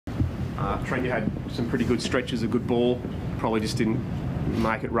Trent, you had some pretty good stretches of good ball. Probably just didn't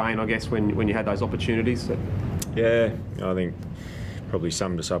make it rain, I guess, when you had those opportunities. So. Yeah, I think probably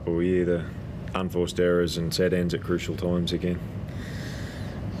summed us up all year, the unforced errors and set ends at crucial times again.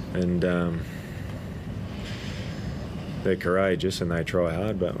 And they're courageous and they try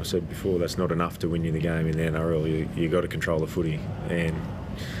hard, but I said before, that's not enough to win you the game in the NRL. You got to control the footy, and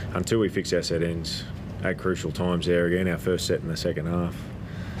until we fix our set ends at crucial times there again, our first set in the second half,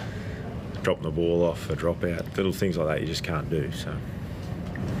 dropping the ball off, a dropout, little things like that you just can't do. So.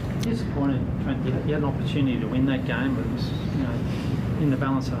 Disappointed, Trent. You had an opportunity to win that game, but it was, in the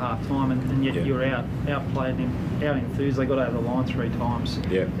balance at half time, and yet you were outplayed them, out enthused. They got over the line 3 times.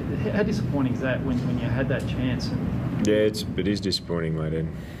 Yeah. How disappointing is that when you had that chance? Yeah, it is disappointing, mate.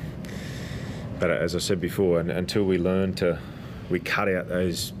 But as I said before, until we learn we cut out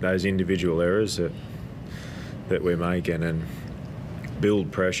those individual errors that we're making and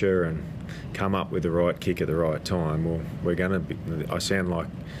build pressure and come up with the right kick at the right time. Well, we're going to be. I sound like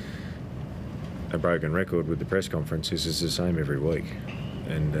a broken record with the press conferences. It's the same every week,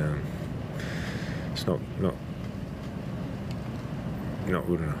 and it's not good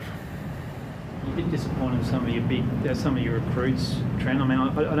enough. You've been disappointed with some of your recruits, Trent. I mean,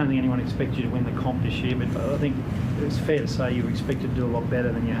 I don't think anyone expected you to win the comp this year, but I think it's fair to say you were expected to do a lot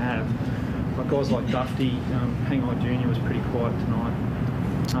better than you have. Like guys like Dufty, Hangai Jr. was pretty quiet tonight.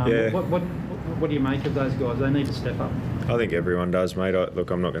 Yeah. What do you make of those guys? They need to step up. I think everyone does, mate. Look,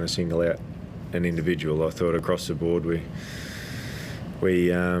 I'm not going to single out an individual. I thought across the board we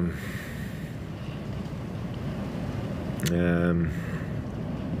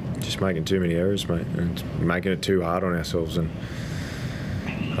just making too many errors, mate, and making it too hard on ourselves. And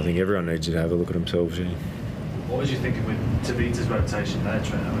I think everyone needs to have a look at themselves. Yeah. What was you thinking with Tavita's rotation there,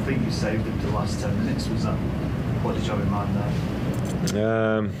 Trent? I think you saved him to the last 10 minutes. What did you have in mind there?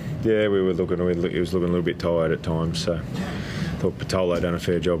 Yeah, we were looking. He was looking a little bit tired at times. So I thought Patolo done a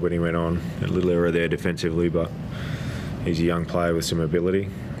fair job when he went on. A little error there defensively, but he's a young player with some ability.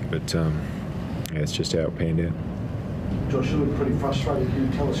 But yeah, it's just how it panned out. Josh, you look pretty frustrated. Can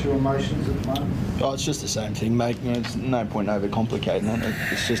you tell us your emotions at the moment? Oh, it's just the same thing, mate. There's no point overcomplicating it.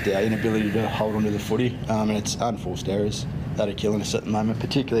 It's just our inability to hold on to the footy, and it's unforced errors that are killing us at the moment,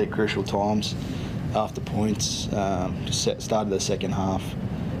 particularly at crucial times, after points. Just started the second half,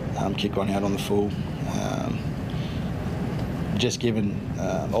 kick one out on the full. Just giving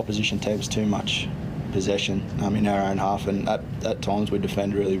opposition teams too much possession in our own half, and at times we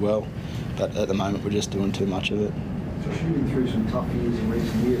defend really well, but at the moment we're just doing too much of it. Josh, you've been through some tough years in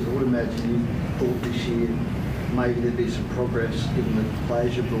recent years. I would imagine you thought this year maybe there'd be some progress given the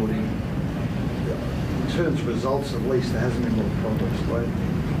players you brought in. In terms of results, at least, there hasn't been a lot of progress. Like,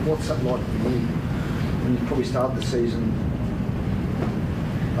 what's that like for you when you probably started the season?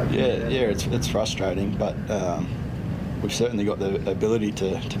 Yeah, it's frustrating, but we've certainly got the ability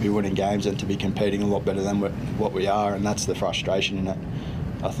to be winning games and to be competing a lot better than what we are, and that's the frustration in it.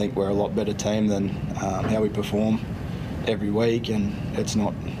 I think we're a lot better team than how we perform every week, and it's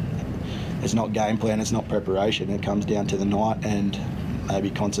not game plan, it's not preparation. It comes down to the night and maybe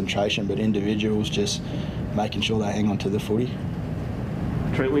concentration, but individuals just making sure they hang on to the footy.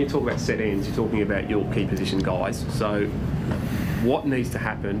 Trent, when you talk about set ends, you're talking about your key position guys. So what needs to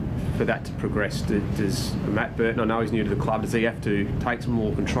happen for that to progress? Does Matt Burton, I know he's new to the club, does he have to take some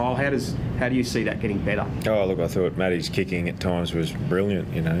more control? How do you see that getting better? Oh, look, I thought Matty's kicking at times was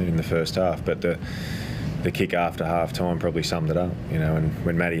brilliant, in the first half, but the kick after half time probably summed it up, and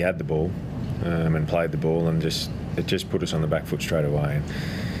when Matty had the ball and played the ball, and it just put us on the back foot straight away.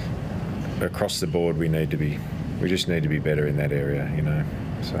 And across the board, we just need to be better in that area,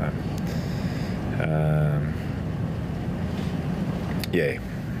 So, yeah.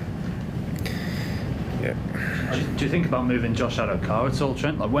 Do you think about moving Josh Addo-Carr at all,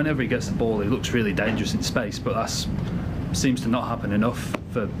 Trent? Like, whenever he gets the ball, he looks really dangerous in space, but that seems to not happen enough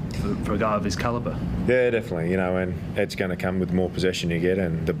for a guy of his calibre. Yeah, definitely. And it's going to come with more possession you get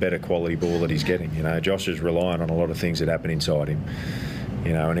and the better quality ball that he's getting. Josh is relying on a lot of things that happen inside him.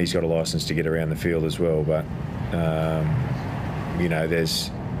 And he's got a licence to get around the field as well. But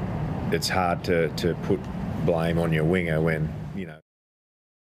it's hard to put blame on your winger when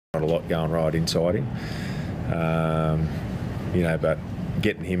not a lot going right inside him. But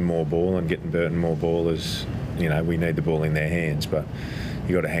getting him more ball and getting Burton more ball is, we need the ball in their hands, but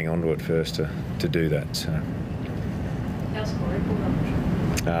you got to hang on to it first to do that. So. How's Corey?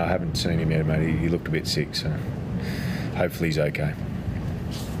 I haven't seen him yet, mate. He looked a bit sick, so hopefully he's okay.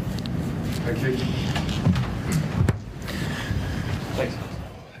 Thank you.